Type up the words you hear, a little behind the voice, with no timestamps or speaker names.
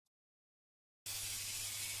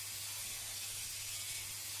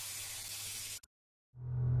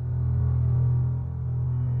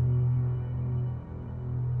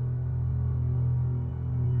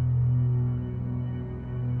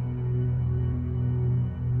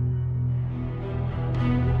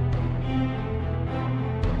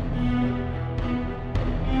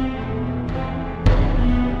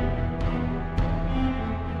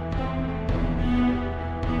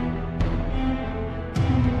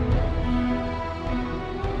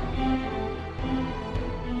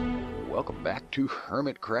Welcome back to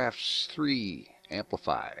Hermitcraft 3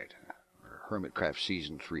 Amplified, or Hermitcraft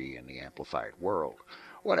Season 3 in the Amplified world.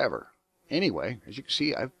 Whatever. Anyway, as you can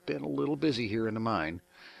see, I've been a little busy here in the mine.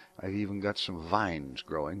 I've even got some vines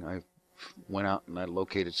growing. I went out and I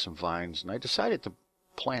located some vines, and I decided to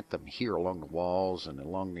plant them here along the walls and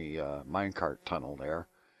along the minecart tunnel there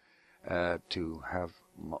to have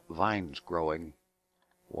vines growing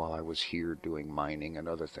while I was here doing mining and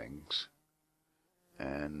other things.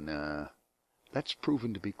 And that's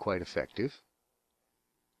proven to be quite effective.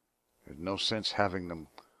 There's no sense having them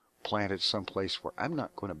planted someplace where I'm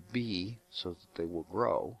not going to be so that they will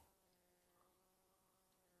grow.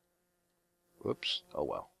 Whoops, oh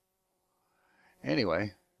well.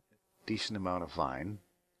 Anyway, decent amount of vine.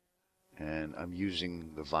 And I'm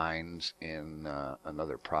using the vines in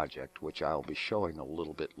another project, which I'll be showing a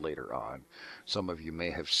little bit later on. Some of you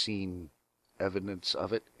may have seen evidence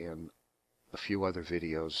of it in a few other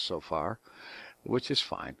videos so far, which is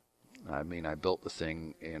fine. I mean, I built the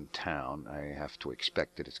thing in town. I have to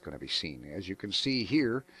expect that it's going to be seen. As you can see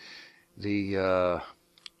here, the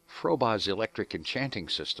Froboz's electric enchanting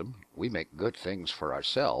system, we make good things for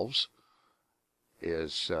ourselves,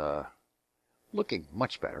 is looking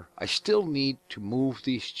much better. I still need to move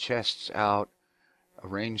these chests out,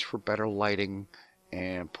 arrange for better lighting,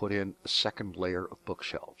 and put in a second layer of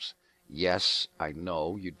bookshelves. Yes, I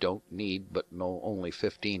know you don't need but only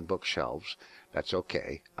 15 bookshelves. That's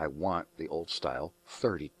okay. I want the old style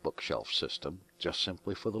 30 bookshelf system, just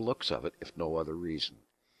simply for the looks of it, if no other reason.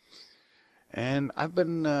 And I've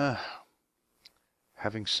been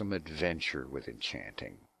having some adventure with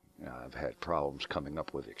enchanting. I've had problems coming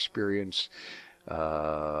up with experience,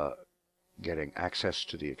 getting access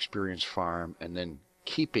to the experience farm, and then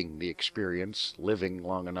keeping the experience, living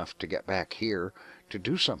long enough to get back here to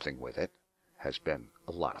do something with it, has been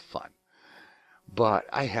a lot of fun. But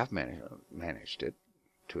I have managed it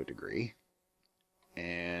to a degree,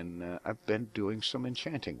 and I've been doing some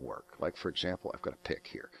enchanting work. Like, for example, I've got a pick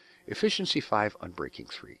here. Efficiency 5, Unbreaking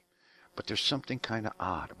 3. But there's something kind of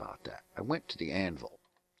odd about that. I went to the anvil.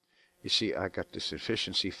 You see, I got this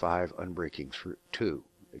Efficiency 5, Unbreaking 2,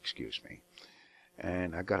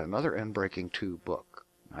 and I got another Unbreaking 2 book.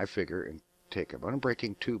 I figure and take an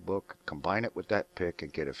Unbreaking 2 book, combine it with that pick,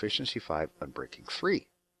 and get Efficiency 5, Unbreaking 3.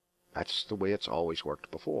 That's the way it's always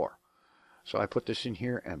worked before. So I put this in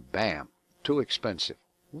here, and bam, too expensive.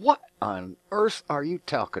 What on earth are you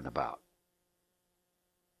talking about?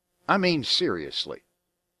 I mean, seriously.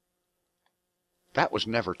 That was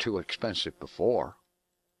never too expensive before.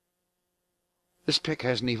 This pick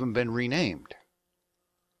hasn't even been renamed.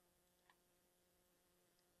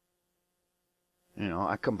 You know,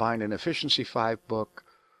 I combined an Efficiency 5 book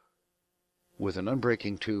with an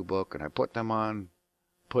Unbreaking 2 book, and I put them on,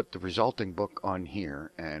 put the resulting book on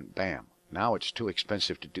here, and bam. Now it's too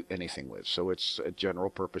expensive to do anything with, so it's a general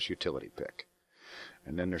purpose utility pick.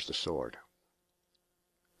 And then there's the sword.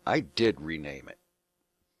 I did rename it.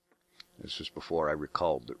 This was before I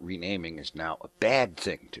recalled that renaming is now a bad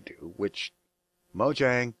thing to do, which,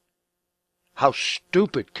 Mojang, how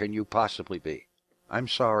stupid can you possibly be? I'm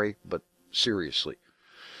sorry, but seriously.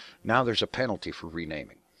 Now there's a penalty for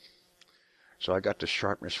renaming. So I got the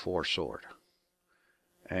Sharpness 4 sword.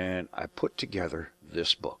 And I put together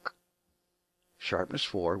this book. Sharpness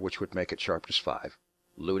 4, which would make it Sharpness 5.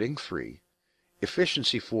 Looting 3.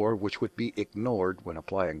 Efficiency 4, which would be ignored when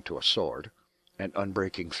applying to a sword. And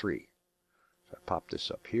Unbreaking 3. So I pop this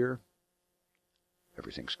up here.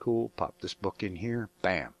 Everything's cool. Pop this book in here.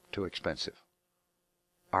 Bam. Too expensive.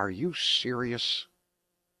 Are you serious?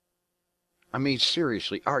 I mean,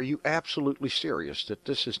 seriously, are you absolutely serious that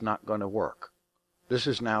this is not going to work? This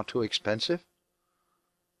is now too expensive?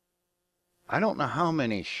 I don't know how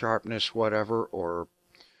many sharpness whatever or,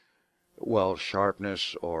 well,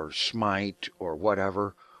 sharpness or smite or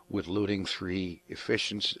whatever with looting 3,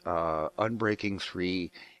 efficiency, unbreaking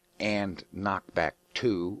 3, and knockback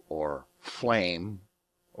 2 or flame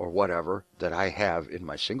or whatever that I have in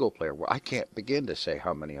my single player, where I can't begin to say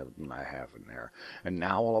how many of them I have in there. And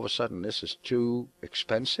now all of a sudden this is too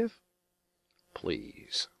expensive?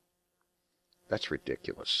 Please. That's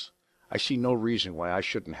ridiculous. I see no reason why I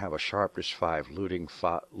shouldn't have a Sharpness 5, looting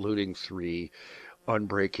 3,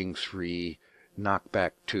 Unbreaking 3,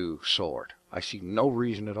 Knockback 2 sword. I see no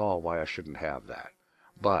reason at all why I shouldn't have that.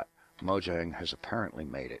 But Mojang has apparently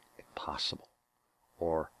made it impossible.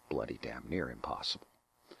 Or bloody damn near impossible.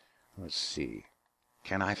 Let's see.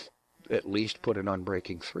 Can I at least put an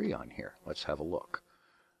Unbreaking 3 on here? Let's have a look.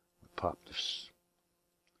 Pop this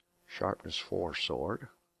Sharpness 4 sword.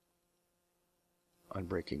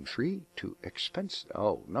 Unbreaking 3, too expensive.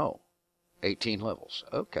 Oh, no. 18 levels.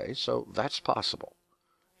 Okay, so that's possible.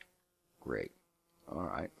 Great. All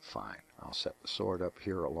right, fine. I'll set the sword up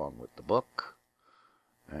here along with the book.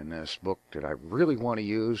 And this book that I really want to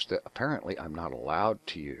use that apparently I'm not allowed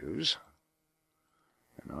to use.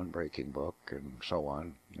 An unbreaking book and so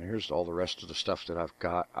on. Here's all the rest of the stuff that I've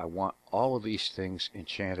got. I want all of these things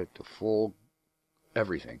enchanted to full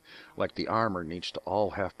everything. Like the armor needs to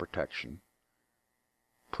all have protection.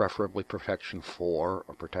 Preferably protection 4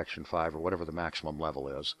 or protection 5 or whatever the maximum level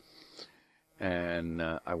is. And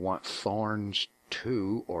I want thorns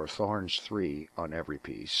 2 or thorns 3 on every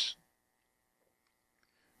piece.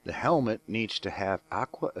 The helmet needs to have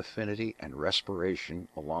aqua affinity and respiration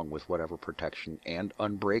along with whatever protection, and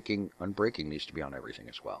unbreaking. Unbreaking needs to be on everything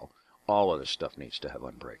as well. All of this stuff needs to have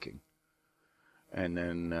unbreaking. And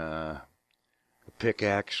then a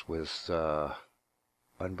pickaxe with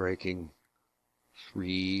unbreaking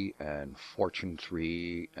 3 and fortune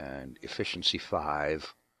 3 and efficiency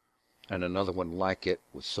 5, and another one like it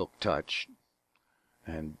with silk touch,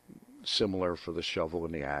 and similar for the shovel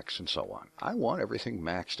and the axe and so on. I want everything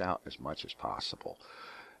maxed out as much as possible.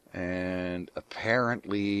 And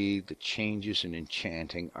apparently the changes in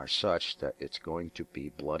enchanting are such that it's going to be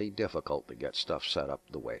bloody difficult to get stuff set up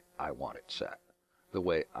the way I want it set, the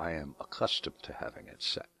way I am accustomed to having it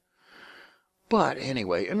set. But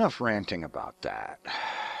anyway, enough ranting about that,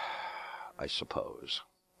 I suppose.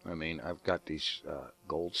 I mean, I've got these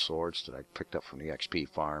gold swords that I picked up from the XP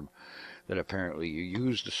farm, that apparently you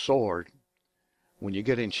use the sword. When you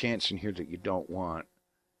get enchants in here that you don't want,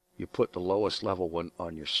 you put the lowest level one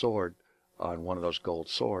on your sword on one of those gold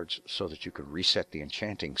swords so that you can reset the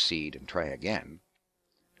enchanting seed and try again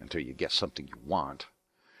until you get something you want.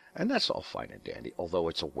 And that's all fine and dandy, although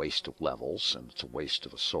it's a waste of levels and it's a waste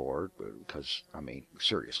of a sword because, I mean,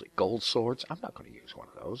 seriously, gold swords, I'm not going to use one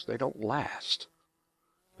of those. They don't last.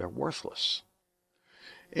 They're worthless.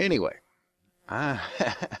 Anyway, I'm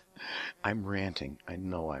ranting. I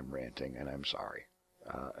know I'm ranting, and I'm sorry.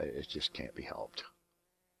 It just can't be helped.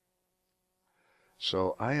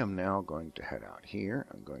 So I am now going to head out here.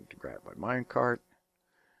 I'm going to grab my minecart,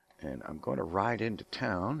 and I'm going to ride into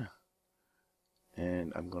town,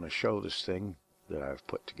 and I'm going to show this thing that I've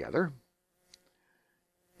put together,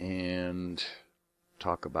 and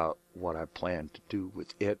talk about what I plan to do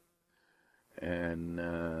with it, and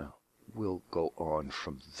we'll go on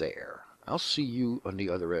from there. I'll see you on the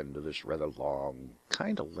other end of this rather long,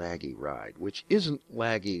 kind of laggy ride, which isn't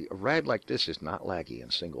laggy. A ride like this is not laggy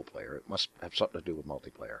in single player. It must have something to do with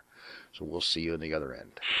multiplayer. So we'll see you on the other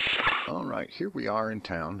end. All right, here we are in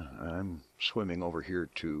town. I'm swimming over here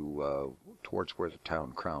to towards where the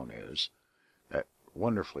town crown is. That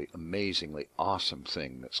wonderfully, amazingly awesome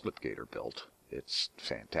thing that Slipgator built. It's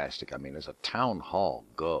fantastic. I mean, as a town hall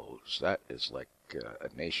goes, that is like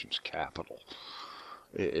a nation's capital.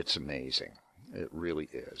 It's amazing. It really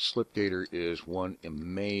is. Slipgator is one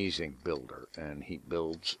amazing builder, and he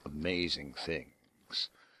builds amazing things.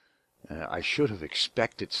 I should have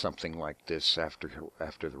expected something like this after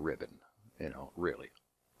the ribbon. You know, really.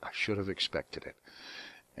 I should have expected it.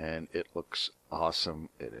 And it looks awesome.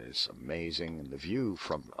 It is amazing. And the view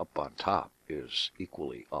from up on top is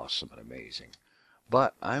equally awesome and amazing.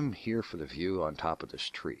 But I'm here for the view on top of this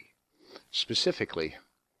tree. Specifically,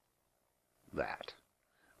 that,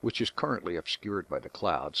 which is currently obscured by the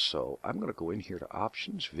clouds. So I'm going to go in here to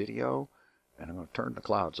Options, Video, and I'm going to turn the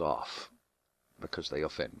clouds off because they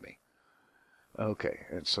offend me. Okay,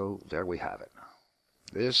 and so there we have it.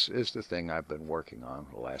 This is the thing I've been working on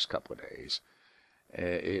the last couple of days.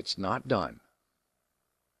 It's not done.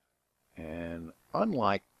 And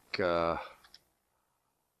unlike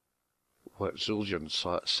what Zuljan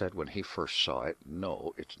said when he first saw it,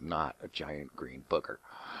 no, it's not a giant green booger.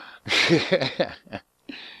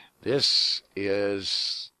 This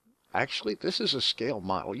is a scale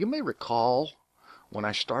model. You may recall when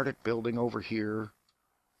I started building over here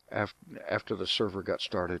after the server got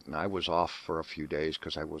started, and I was off for a few days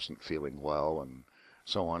because I wasn't feeling well and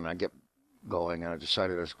so on. I get going and I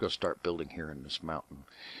decided I was going to start building here in this mountain.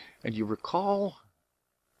 And you recall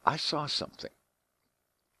I saw something.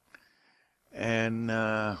 And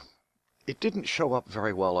it didn't show up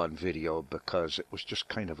very well on video because it was just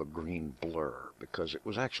kind of a green blur, because it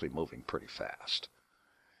was actually moving pretty fast.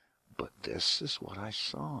 But this is what I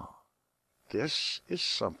saw. This is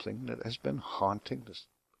something that has been haunting the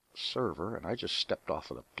server, and I just stepped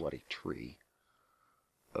off of the bloody tree.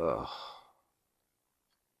 Ugh.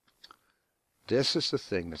 This is the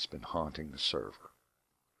thing that's been haunting the server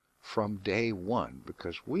from day one,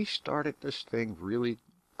 because we started this thing really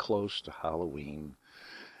close to Halloween.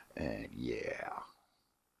 And yeah,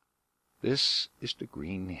 This is the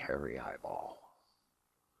green hairy eyeball.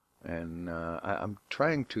 And I'm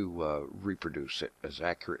trying to reproduce it as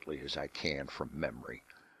accurately as I can from memory.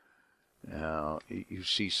 Now, you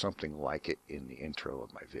see something like it in the intro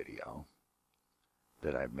of my video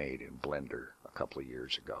that I made in Blender a couple of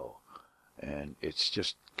years ago. And it's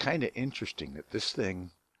just kind of interesting that this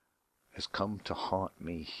thing has come to haunt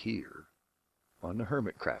me here on the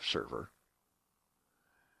Hermitcraft server.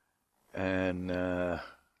 And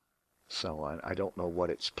so on. I don't know what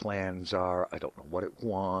its plans are. I don't know what it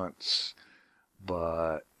wants.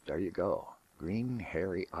 But there you go. Green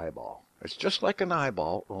hairy eyeball. It's just like an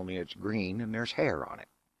eyeball, only it's green and there's hair on it.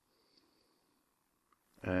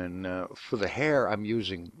 And for the hair, I'm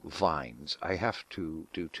using vines. I have to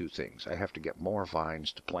do two things. I have to get more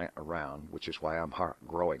vines to plant around, which is why I'm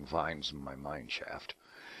growing vines in my mine shaft.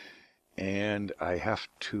 And I have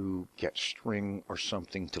to get string or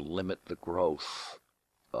something to limit the growth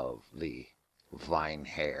of the vine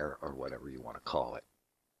hair, or whatever you want to call it.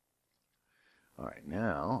 All right,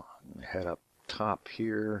 now I'm going to head up top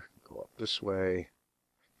here, go up this way,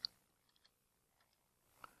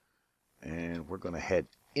 and we're going to head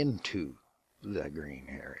into the green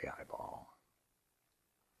hairy eyeball.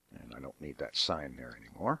 And I don't need that sign there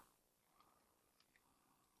anymore.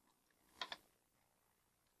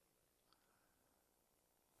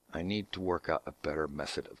 I need to work out a better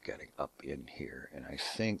method of getting up in here, and I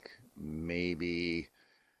think maybe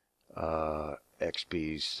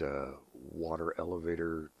XB's water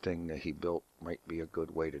elevator thing that he built might be a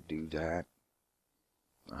good way to do that.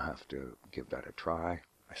 I'll have to give that a try.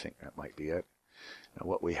 I think that might be it. Now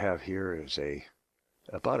what we have here is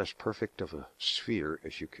about as perfect of a sphere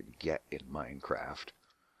as you can get in Minecraft.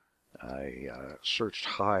 I searched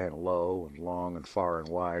high and low and long and far and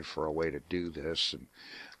wide for a way to do this, and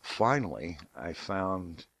finally I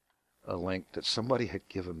found a link that somebody had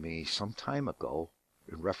given me some time ago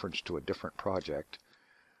in reference to a different project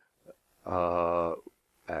at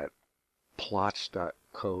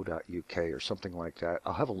plots.co.uk or something like that.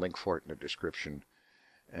 I'll have a link for it in the description.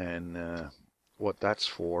 And what that's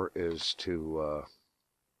for is to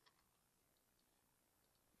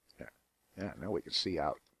yeah, now we can see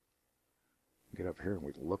out. Get up here and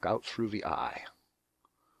we can look out through the eye.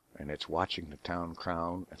 And it's watching the town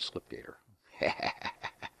crown and Slipgator.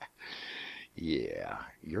 Yeah,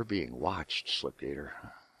 you're being watched, Slipgator.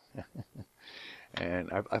 And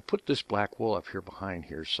I've put this black wool up here behind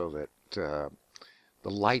here so that the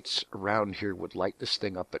lights around here would light this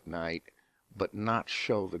thing up at night, but not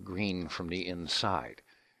show the green from the inside.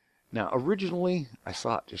 Now, originally, I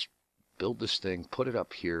thought just build this thing, put it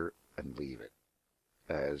up here, and leave it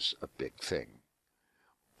as a big thing.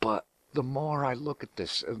 But the more I look at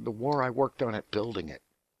this, the more I worked on it building it,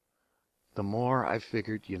 the more I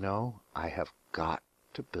figured, you know, I have got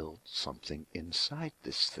to build something inside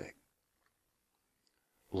this thing.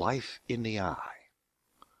 Life in the eye.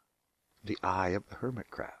 The eye of the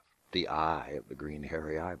Hermitcraft. The eye of the green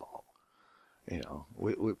hairy eyeball. You know,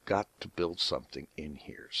 we've got to build something in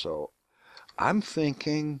here. So I'm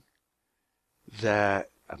thinking that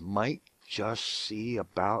I might just see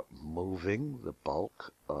about moving the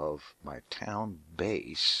bulk of my town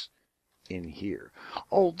base in here.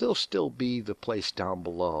 Oh, there'll still be the place down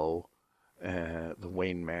below, the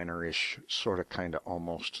Wayne Manor-ish sort of kind of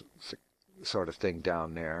almost sort of thing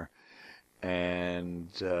down there, and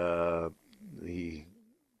the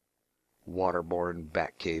waterborne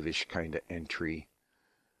Batcave-ish kind of entry.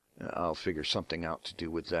 I'll figure something out to do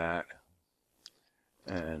with that.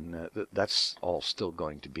 And that's all still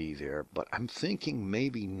going to be there. But I'm thinking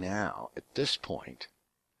maybe now, at this point,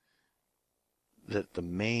 that the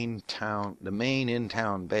main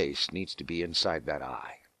in-town base needs to be inside that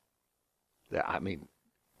eye. I mean,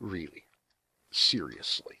 really,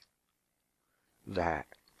 seriously. That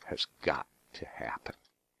has got to happen.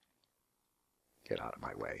 Get out of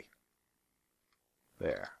my way.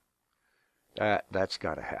 There. That's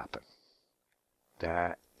got to happen.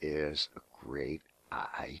 That is a great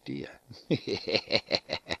idea.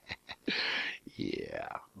 Yeah,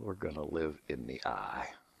 we're going to live in the eye.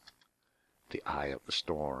 The eye of the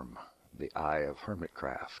storm. The eye of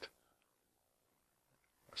Hermitcraft.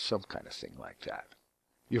 Some kind of thing like that.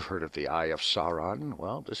 You've heard of the eye of Sauron?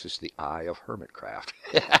 Well, this is the eye of Hermitcraft.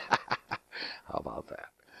 How about that?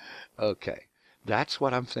 Okay, that's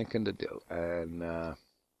what I'm thinking to do. And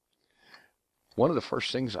one of the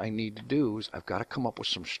first things I need to do is I've got to come up with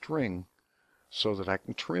some string so that I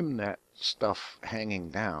can trim that stuff hanging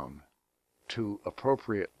down to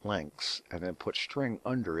appropriate lengths and then put string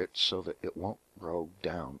under it so that it won't grow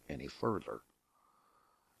down any further.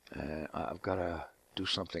 I've got to do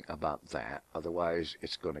something about that. Otherwise,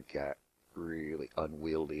 it's going to get really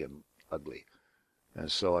unwieldy and ugly.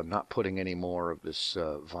 And so I'm not putting any more of this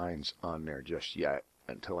vines on there just yet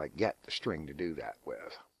until I get the string to do that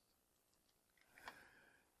with.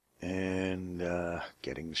 And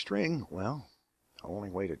getting the string, well, the only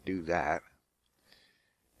way to do that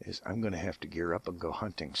is I'm going to have to gear up and go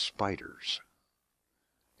hunting spiders.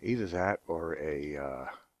 Either that or a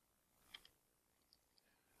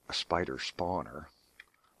spider spawner.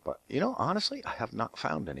 But, you know, honestly, I have not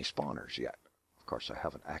found any spawners yet. Of course, I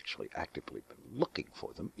haven't actually actively been looking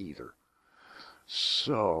for them either.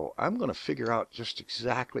 So I'm going to figure out just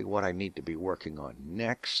exactly what I need to be working on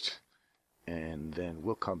next, and then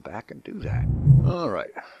we'll come back and do that. All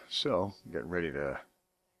right, so getting ready to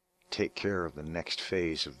take care of the next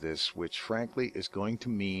phase of this, which frankly is going to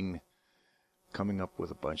mean coming up with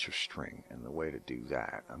a bunch of string. And the way to do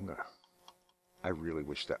that, I really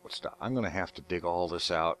wish that would stop. I'm going to have to dig all this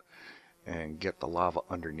out and get the lava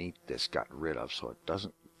underneath this gotten rid of so it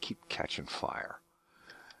doesn't keep catching fire.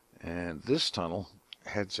 And this tunnel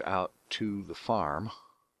heads out to the farm,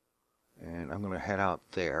 and I'm going to head out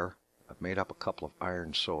there. I've made up a couple of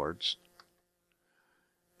iron swords,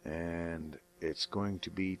 and it's going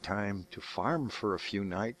to be time to farm for a few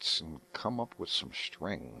nights and come up with some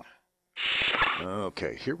string.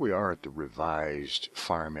 Okay, here we are at the revised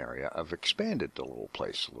farm area. I've expanded the little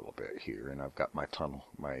place a little bit here, and I've got my tunnel,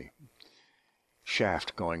 my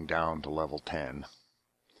shaft going down to level 10.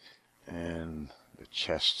 And the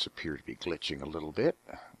chests appear to be glitching a little bit.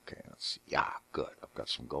 Okay, let's see. Yeah, good. I've got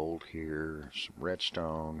some gold here, some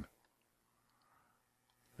redstone.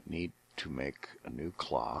 I need to make a new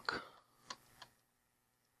clock.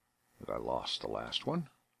 I lost the last one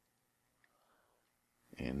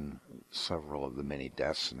in several of the mini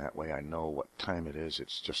deaths, and that way I know what time it is.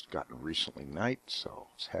 It's just gotten recently night, so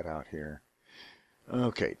let's head out here.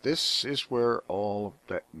 Okay, this is where all of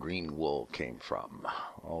that green wool came from.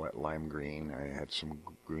 All that lime green. I had some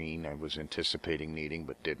green I was anticipating needing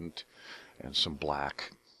but didn't, and some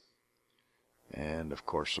black. And of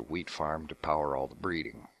course a wheat farm to power all the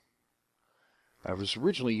breeding. I was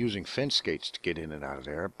originally using fence gates to get in and out of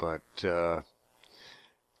there, but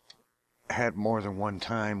had more than one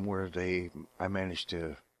time where I managed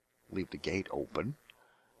to leave the gate open,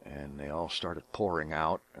 and they all started pouring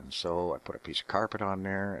out, and so I put a piece of carpet on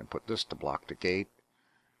there and put this to block the gate.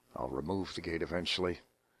 I'll remove the gate eventually,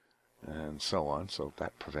 and so on, so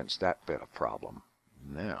that prevents that bit of problem.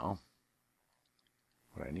 Now,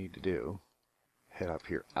 what I need to do, head up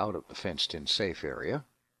here out of the fenced-in safe area,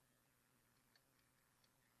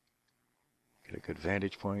 get a good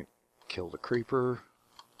vantage point, kill the creeper.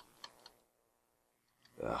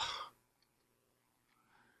 Ugh.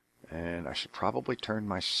 And I should probably turn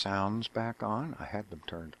my sounds back on. I had them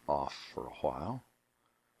turned off for a while.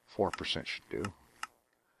 4% should do.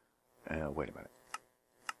 Wait a minute.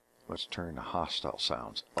 Let's turn the hostile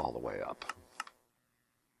sounds all the way up.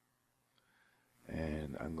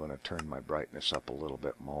 And I'm going to turn my brightness up a little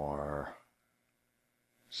bit more.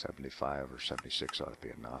 75 or 76 ought to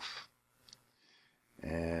be enough.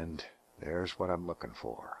 And there's what I'm looking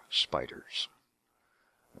for. Spiders.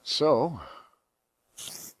 So,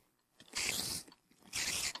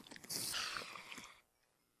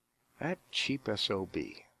 that cheap SOB,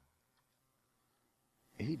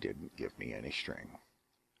 he didn't give me any string.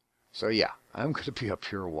 So yeah, I'm going to be up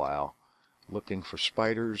here a while looking for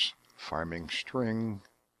spiders, farming string,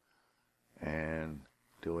 and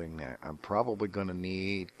doing that. I'm probably going to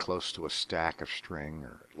need close to a stack of string,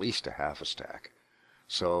 or at least a half a stack.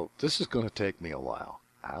 So this is going to take me a while.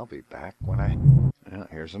 I'll be back when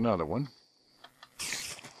here's another one.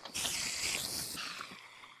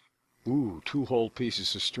 Ooh, 2 whole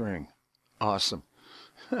pieces of string. Awesome.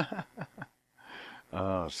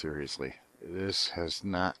 Oh, seriously. This has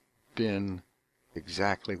not been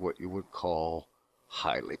exactly what you would call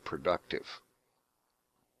highly productive.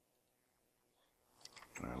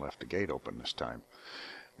 I left the gate open this time.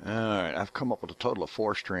 Alright, I've come up with a total of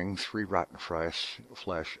 4 string, 3 rotten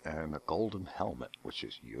flesh, and a golden helmet, which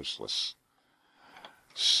is useless.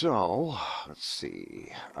 So, let's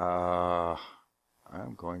see.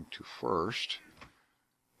 I'm going to first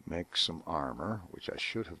make some armor, which I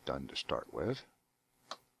should have done to start with.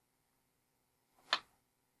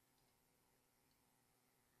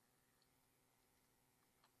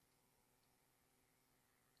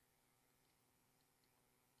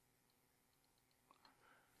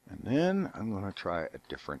 And then I'm going to try a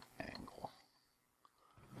different angle.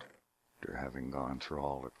 After having gone through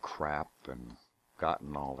all the crap and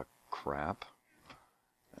gotten all the crap,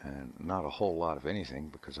 and not a whole lot of anything,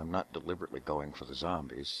 because I'm not deliberately going for the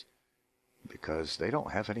zombies, because they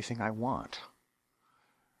don't have anything I want.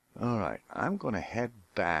 Alright, I'm going to head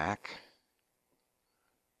back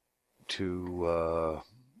to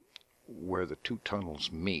where the two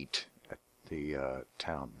tunnels meet at the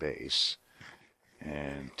town base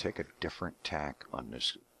and take a different tack on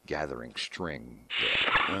this gathering string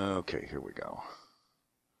bit. Okay, here we go.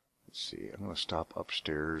 Let's see, I'm going to stop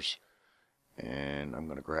upstairs and I'm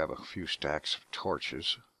going to grab a few stacks of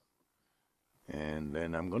torches. And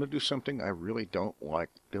then I'm going to do something I really don't like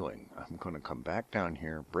doing. I'm going to come back down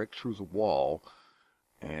here, break through the wall,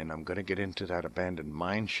 and I'm going to get into that abandoned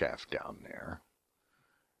mine shaft down there.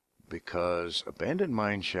 Because abandoned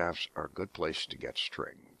mine shafts are a good place to get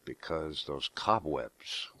string. Because those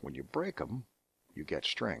cobwebs, when you break them, you get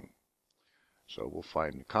string. So we'll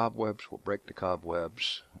find the cobwebs, we'll break the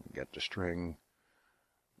cobwebs, get the string,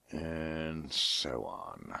 and so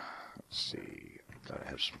on. Let's see. Gotta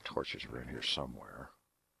have some torches around here somewhere.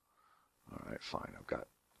 Alright, fine. I've got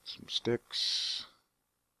some sticks.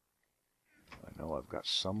 I know I've got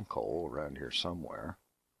some coal around here somewhere.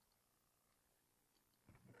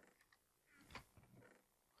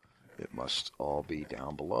 It must all be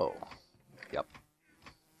down below. Yep.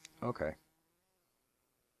 Okay.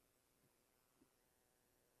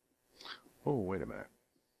 Oh, wait a minute.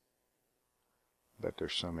 Bet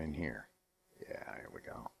there's some in here. Yeah, here we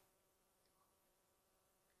go.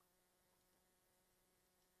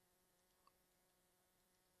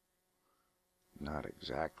 Not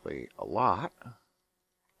exactly a lot. Let's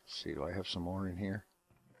see, do I have some more in here?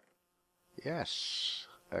 Yes.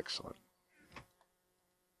 Excellent.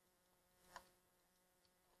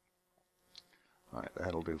 Alright,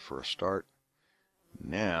 that'll do for a start.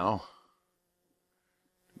 Now,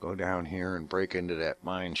 go down here and break into that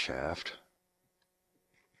mine shaft.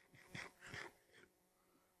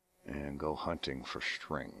 And go hunting for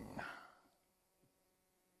string.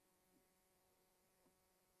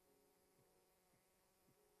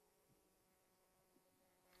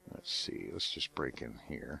 Let's see, let's just break in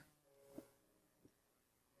here.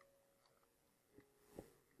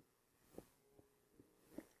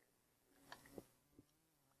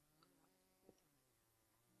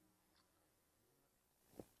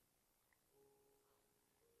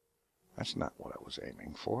 That's not what I was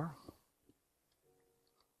aiming for.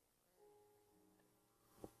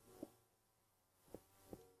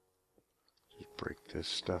 Just break this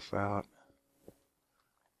stuff out.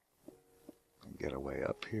 Get away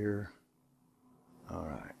up here.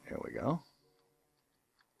 Alright, here we go.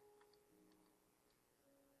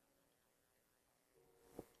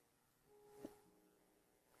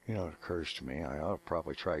 You know, it occurs to me, I ought to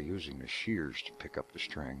probably try using the shears to pick up the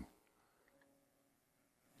string.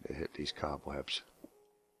 To hit these cobwebs.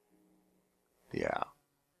 Yeah.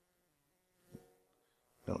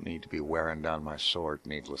 Don't need to be wearing down my sword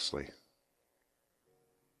needlessly.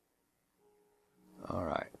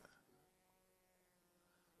 Alright.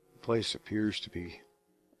 The place appears to be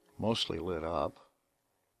mostly lit up.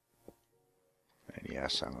 And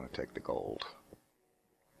yes, I'm going to take the gold.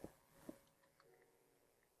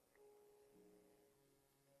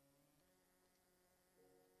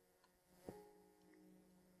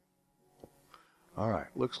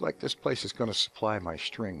 Alright, looks like this place is going to supply my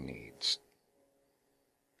string needs.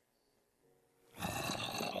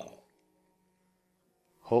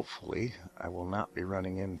 Hopefully, I will not be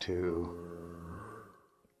running into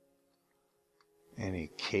any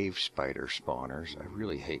cave spider spawners. I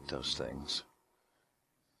really hate those things.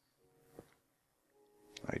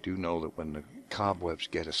 I do know that when the cobwebs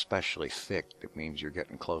get especially thick, it means you're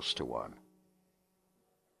getting close to one.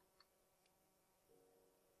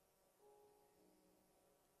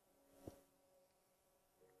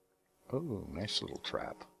 Oh, nice little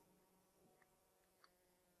trap.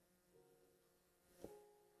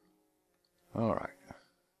 Alright.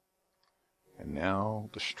 And now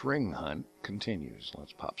the string hunt continues.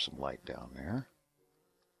 Let's pop some light down there.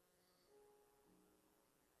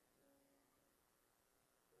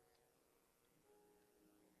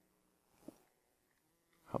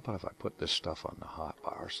 How about if I put this stuff on the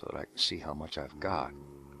hotbar so that I can see how much I've got?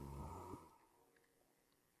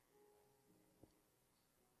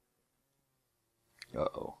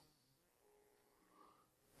 Uh-oh.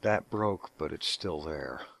 That broke, but it's still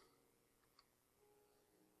there.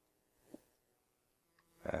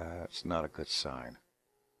 That's not a good sign.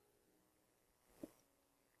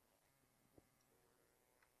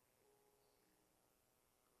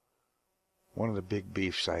 One of the big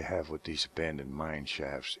beefs I have with these abandoned mine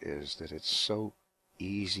shafts is that it's so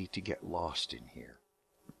easy to get lost in here.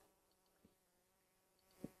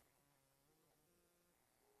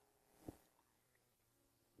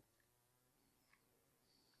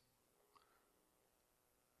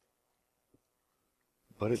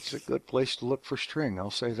 But it's a good place to look for string,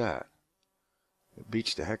 I'll say that. It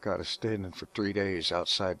beats the heck out of standing for 3 days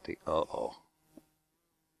outside the... Uh-oh.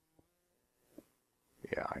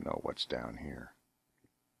 Yeah, I know what's down here.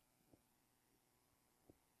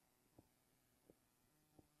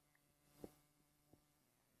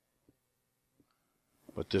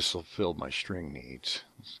 But this will fill my string needs.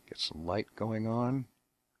 Let's get some light going on.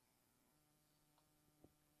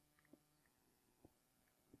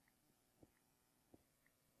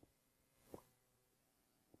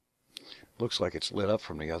 Looks like it's lit up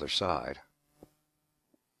from the other side.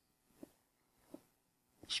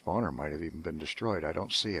 The spawner might have even been destroyed. I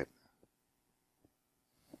don't see it.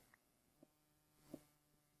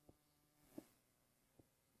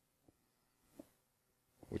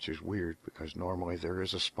 Which is weird because normally there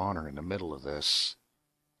is a spawner in the middle of this.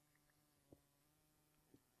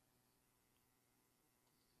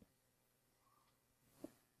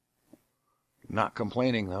 Not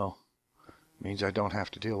complaining though. Means I don't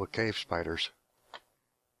have to deal with cave spiders.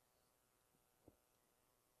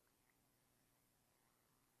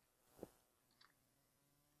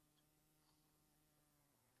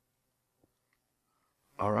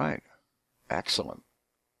 All right. Excellent.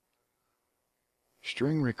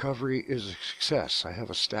 String recovery is a success. I have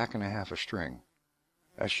 1.5 stacks of string.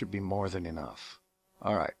 That should be more than enough.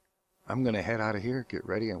 All right. I'm going to head out of here, get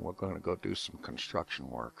ready, and we're going to go do some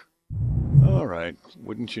construction work. All right.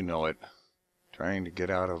 Wouldn't you know it? Trying to get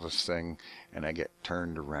out of this thing, and I get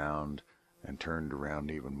turned around and turned around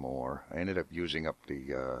even more. I ended up using up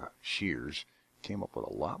the shears. Came up with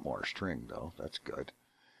a lot more string, though. That's good.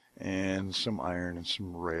 And some iron and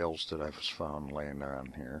some rails that I've found laying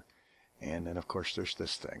around here. And then, of course, there's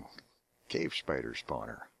this thing. Cave spider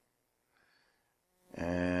spawner.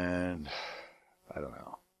 And I don't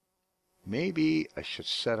know. Maybe I should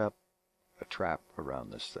set up a trap around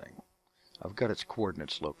this thing. I've got its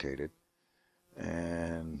coordinates located.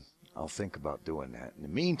 And I'll think about doing that. In the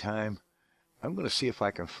meantime, I'm going to see if I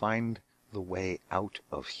can find the way out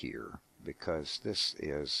of here. Because this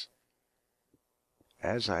is,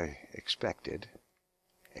 as I expected,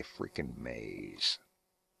 a freaking maze.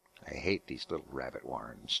 I hate these little rabbit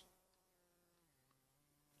warrens.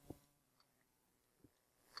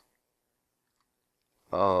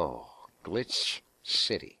 Oh, Glitch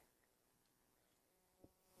City.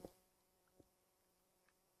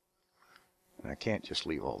 And I can't just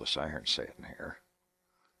leave all this iron sitting here.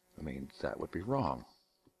 I mean, that would be wrong.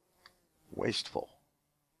 Wasteful.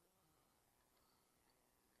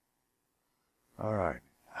 Alright,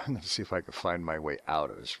 I'm going to see if I can find my way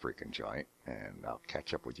out of this freaking joint, and I'll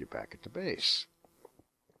catch up with you back at the base.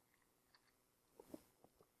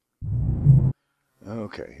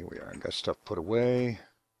 Okay, here we are. I got stuff put away.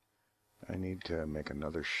 I need to make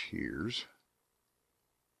another shears.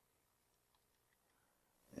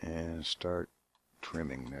 And start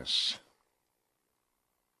trimming this.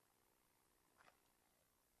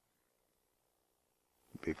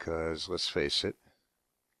 Because, let's face it,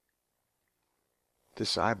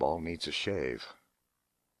 this eyeball needs a shave.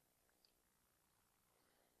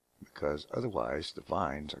 Because otherwise the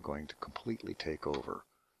vines are going to completely take over.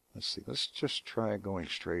 Let's see, let's just try going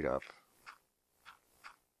straight up.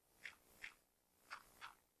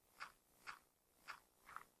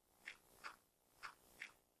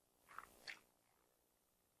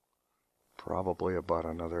 Probably about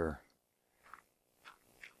another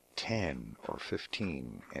 10 or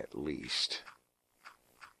 15 at least.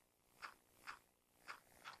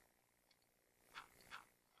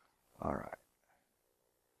 All right.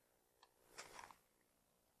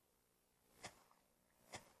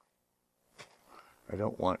 I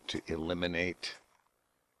don't want to eliminate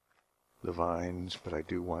the vines, but I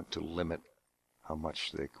do want to limit how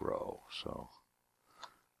much they grow. So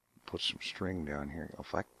put some string down here.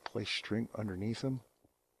 If I place string underneath them,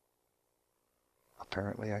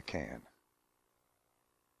 apparently I can.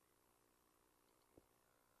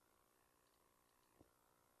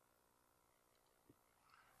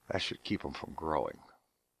 That should keep them from growing.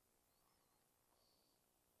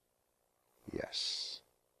 Yes.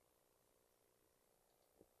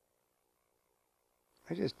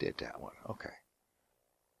 I just did that one. Okay.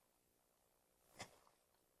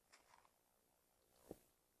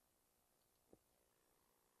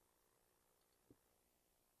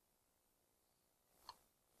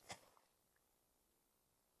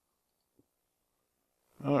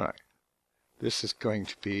 All right. This is going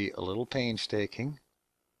to be a little painstaking,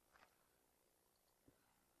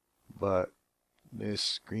 but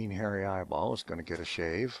this green hairy eyeball is going to get a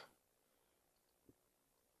shave,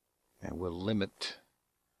 and will limit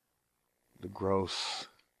the growth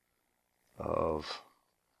of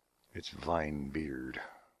its vine beard,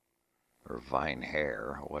 or vine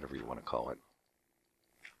hair, or whatever you want to call it.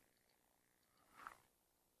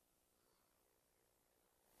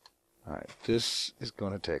 Alright, this is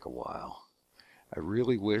going to take a while. I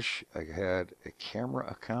really wish I had a camera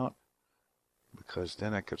account, because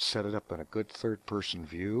then I could set it up in a good third-person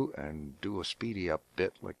view and do a speedy up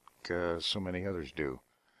bit like so many others do.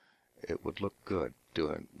 It would look good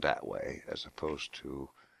doing it that way as opposed to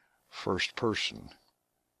first person.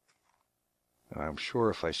 And I'm sure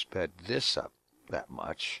if I sped this up that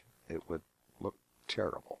much, it would look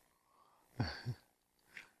terrible.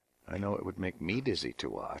 I know it would make me dizzy to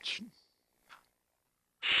watch.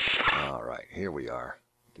 Alright, here we are.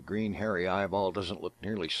 The green hairy eyeball doesn't look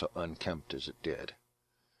nearly so unkempt as it did.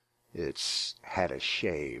 It's had a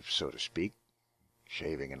shave, so to speak.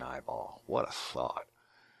 Shaving an eyeball. What a thought.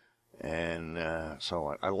 And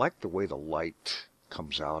so I like the way the light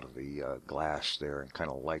comes out of the glass there and kind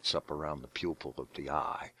of lights up around the pupil of the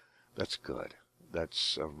eye. That's good.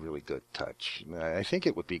 That's a really good touch. I think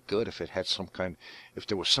it would be good if it had some kind, if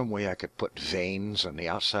there was some way I could put veins on the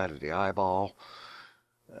outside of the eyeball.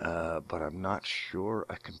 But I'm not sure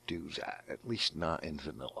I can do that, at least not in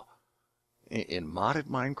vanilla. In modded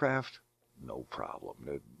Minecraft, no problem.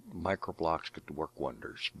 The microblocks could work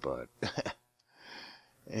wonders, but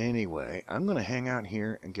anyway, I'm going to hang out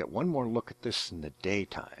here and get one more look at this in the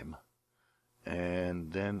daytime,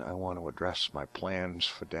 and then I want to address my plans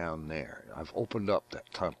for down there. I've opened up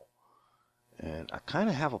that tunnel, and I kind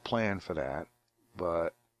of have a plan for that,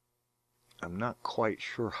 but I'm not quite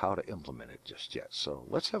sure how to implement it just yet. So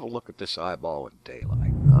let's have a look at this eyeball in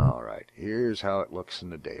daylight. Alright, here's how it looks in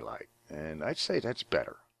the daylight. And I'd say that's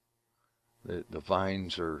better. The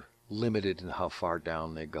vines are limited in how far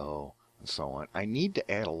down they go and so on. I need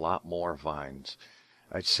to add a lot more vines.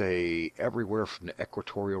 I'd say everywhere from the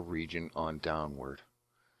equatorial region on downward.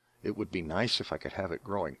 It would be nice if I could have it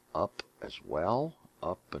growing up as well.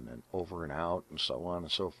 Up and then over and out and so on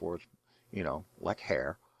and so forth. You know, like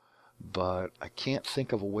hair. But I can't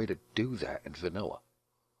think of a way to do that in vanilla.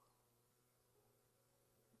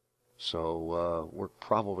 So we're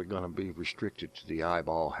probably going to be restricted to the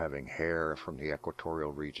eyeball having hair from the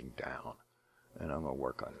equatorial region down. And I'm going to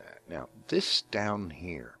work on that. Now, this down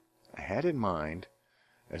here, I had in mind,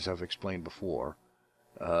 as I've explained before,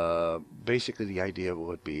 basically the idea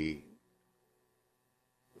would be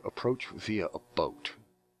approach via a boat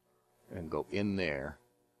and go in there.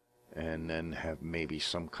 And then have maybe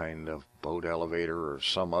some kind of boat elevator or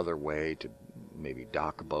some other way to maybe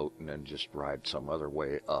dock a boat and then just ride some other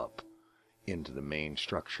way up into the main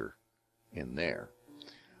structure in there.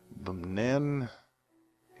 But then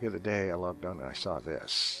the other day I logged on and I saw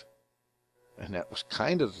this. And that was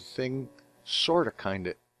kind of the thing, sort of kind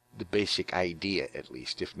of the basic idea at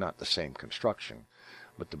least, if not the same construction.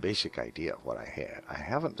 But the basic idea of what I had. I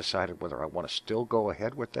haven't decided whether I want to still go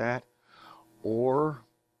ahead with that or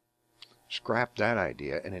scrap that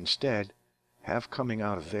idea and instead have coming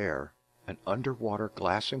out of there an underwater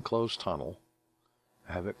glass enclosed tunnel,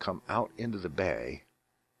 have it come out into the bay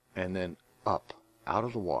and then up out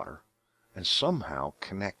of the water and somehow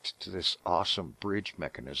connect to this awesome bridge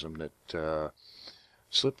mechanism that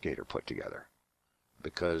Slipgator put together.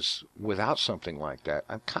 Because without something like that,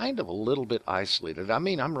 I'm kind of a little bit isolated. I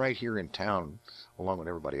mean, I'm right here in town along with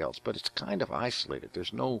everybody else, but it's kind of isolated.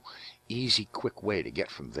 There's no easy, quick way to get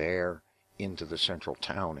from there into the central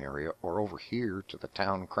town area or over here to the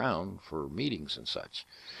town crown for meetings and such.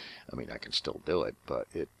 I mean, I can still do it, but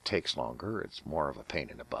it takes longer. It's more of a pain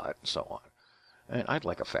in the butt and so on. And I'd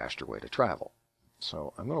like a faster way to travel.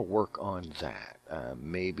 So I'm going to work on that.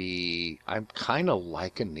 Maybe I'm kind of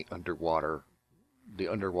liking the underwater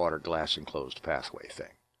glass enclosed pathway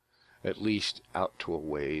thing. At least out to a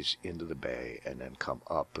ways into the bay and then come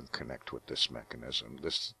up and connect with this mechanism,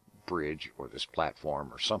 this bridge or this platform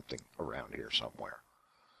or something around here somewhere.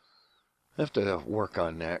 I have to work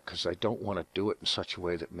on that because I don't want to do it in such a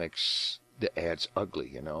way that makes the ads ugly,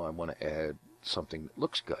 you know. I want to add something that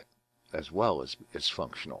looks good as well as is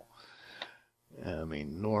functional. I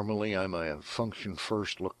mean, normally I'm a function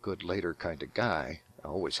first, look good later kind of guy. I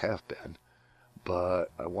always have been. But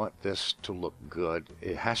I want this to look good.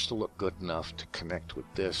 It has to look good enough to connect with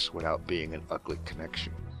this without being an ugly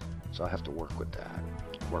connection. So I have to work with that,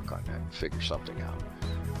 work on that, and figure something out.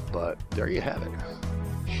 But there you have it.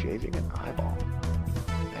 Shaving an eyeball.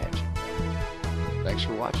 Magic. Thanks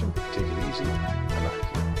for watching. Take it easy. I'm out.